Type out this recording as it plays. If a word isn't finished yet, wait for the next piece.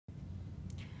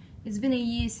It's been a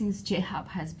year since JHub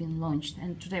has been launched,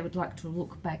 and today we'd like to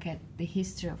look back at the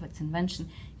history of its invention.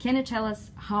 Can you tell us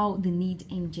how the need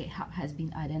in JHub has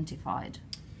been identified?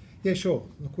 Yeah, sure.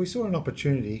 Look, we saw an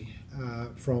opportunity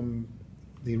from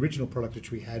the original product which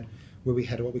we had, where we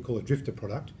had what we call a drifter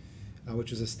product,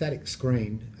 which was a static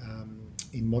screen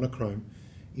in monochrome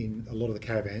in a lot of the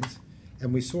caravans,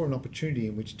 and we saw an opportunity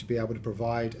in which to be able to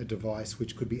provide a device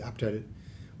which could be updated.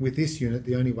 With this unit,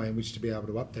 the only way in which to be able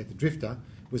to update the drifter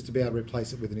was to be able to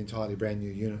replace it with an entirely brand new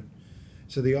unit.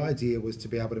 So the idea was to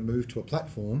be able to move to a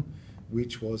platform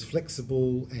which was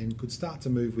flexible and could start to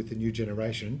move with the new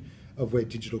generation of where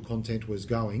digital content was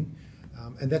going,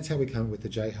 and that's how we came up with the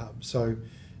JHub. So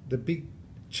the big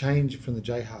change from the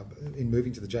JHub, in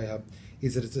moving to the JHub,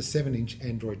 is that it's a 7-inch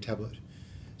Android tablet.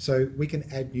 So we can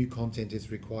add new content as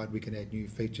required, we can add new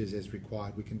features as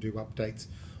required, we can do updates,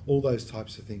 all those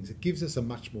types of things. It gives us a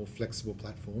much more flexible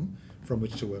platform from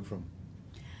which to work from.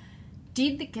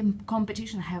 Did the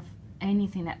competition have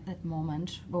anything at that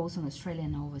moment, both in Australia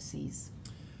and overseas?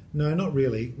 No, not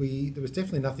really. There was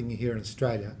definitely nothing here in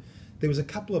Australia. There was a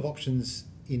couple of options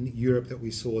in Europe that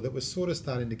we saw that was sort of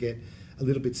starting to get a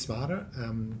little bit smarter,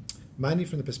 mainly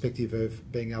from the perspective of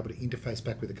being able to interface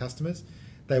back with the customers.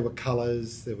 They were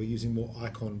colours, they were using more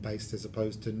icon-based as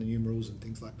opposed to numerals and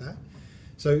things like that.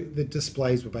 So the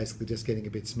displays were basically just getting a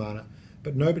bit smarter.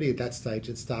 But nobody at that stage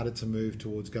had started to move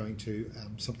towards going to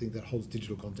something that holds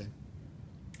digital content.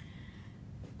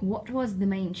 What was the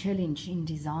main challenge in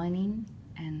designing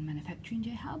and manufacturing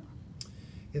JHub?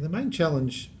 Yeah, the main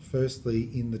challenge,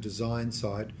 firstly, in the design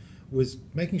side, was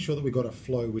making sure that we got a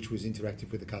flow which was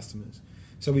interactive with the customers.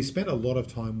 So we spent a lot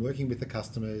of time working with the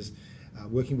customers,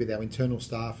 working with our internal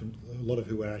staff, and a lot of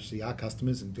who are actually our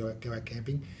customers and go out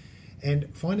camping, and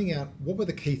finding out what were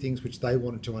the key things which they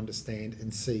wanted to understand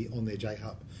and see on their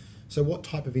JHub. So what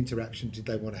type of interaction did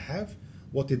they want to have?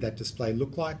 What did that display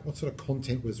look like? What sort of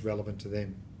content was relevant to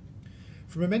them?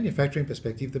 From a manufacturing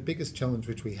perspective, the biggest challenge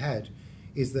which we had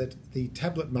is that the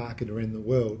tablet market around the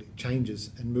world changes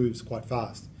and moves quite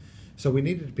fast. So we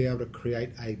needed to be able to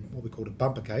create what we called a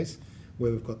bumper case,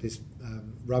 where we've got this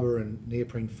rubber and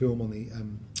neoprene film on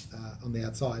the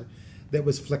outside that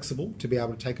was flexible to be able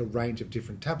to take a range of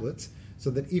different tablets, so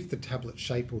that if the tablet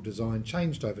shape or design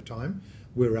changed over time,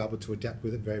 we were able to adapt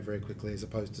with it very, very quickly, as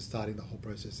opposed to starting the whole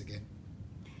process again.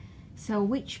 So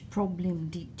which problem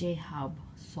did JHub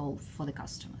solve for the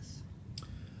customers? I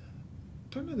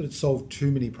don't know that it solved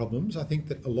too many problems. I think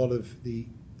that a lot of the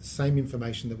same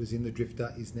information that was in the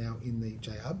drifter is now in the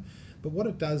JHub, but what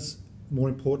it does, more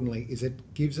importantly, is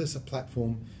it gives us a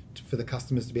platform for the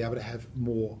customers to be able to have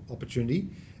more opportunity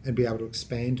and be able to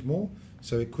expand more.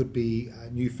 So it could be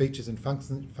new features and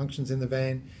functions in the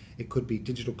van, it could be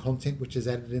digital content which is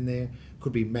added in there, it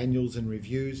could be manuals and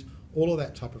reviews. All of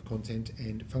that type of content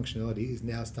and functionality is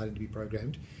now starting to be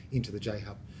programmed into the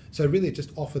JHub. So really it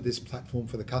just offered this platform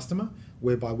for the customer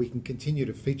whereby we can continue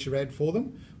to feature add for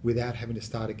them without having to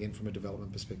start again from a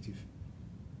development perspective.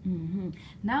 Mm-hmm.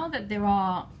 Now that there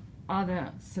are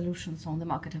other solutions on the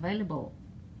market available,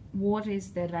 what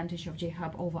is the advantage of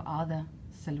JHub over other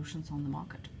solutions on the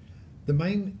market? The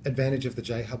main advantage of the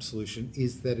JHub solution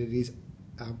is that it is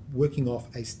working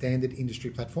off a standard industry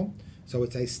platform. So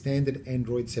it's a standard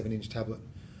Android 7-inch tablet.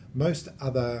 Most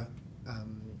other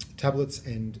tablets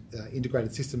and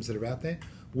integrated systems that are out there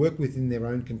work within their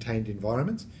own contained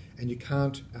environments, and you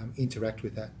can't interact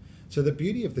with that. So the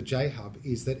beauty of the JHub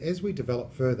is that as we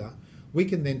develop further, we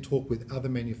can then talk with other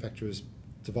manufacturers'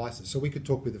 devices. So we could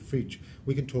talk with the fridge,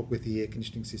 we can talk with the air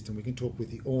conditioning system, we can talk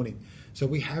with the awning. So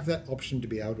we have that option to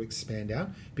be able to expand out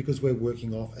because we're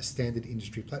working off a standard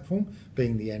industry platform,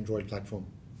 being the Android platform.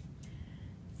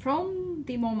 From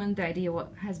the moment the idea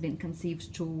has been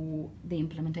conceived to the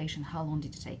implementation, how long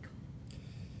did it take?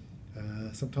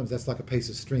 Sometimes that's like a piece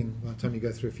of string. By the time you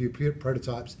go through a few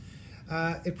prototypes,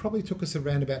 it probably took us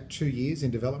around about 2 years in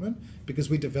development, because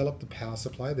we developed the power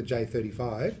supply, the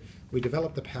J35. We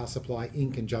developed the power supply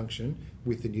in conjunction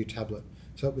with the new tablet.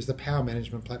 So it was the power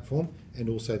management platform and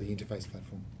also the interface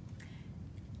platform.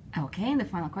 Okay, and the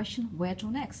final question, where to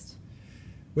next?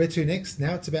 Where to next?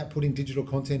 Now it's about putting digital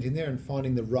content in there and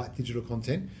finding the right digital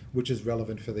content which is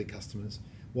relevant for their customers.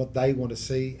 What they want to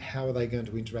see, how are they going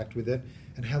to interact with it,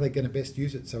 and how they're going to best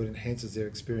use it so it enhances their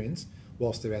experience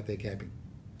whilst they're out there camping.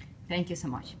 Thank you so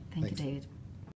much. Thank Thanks. you, David.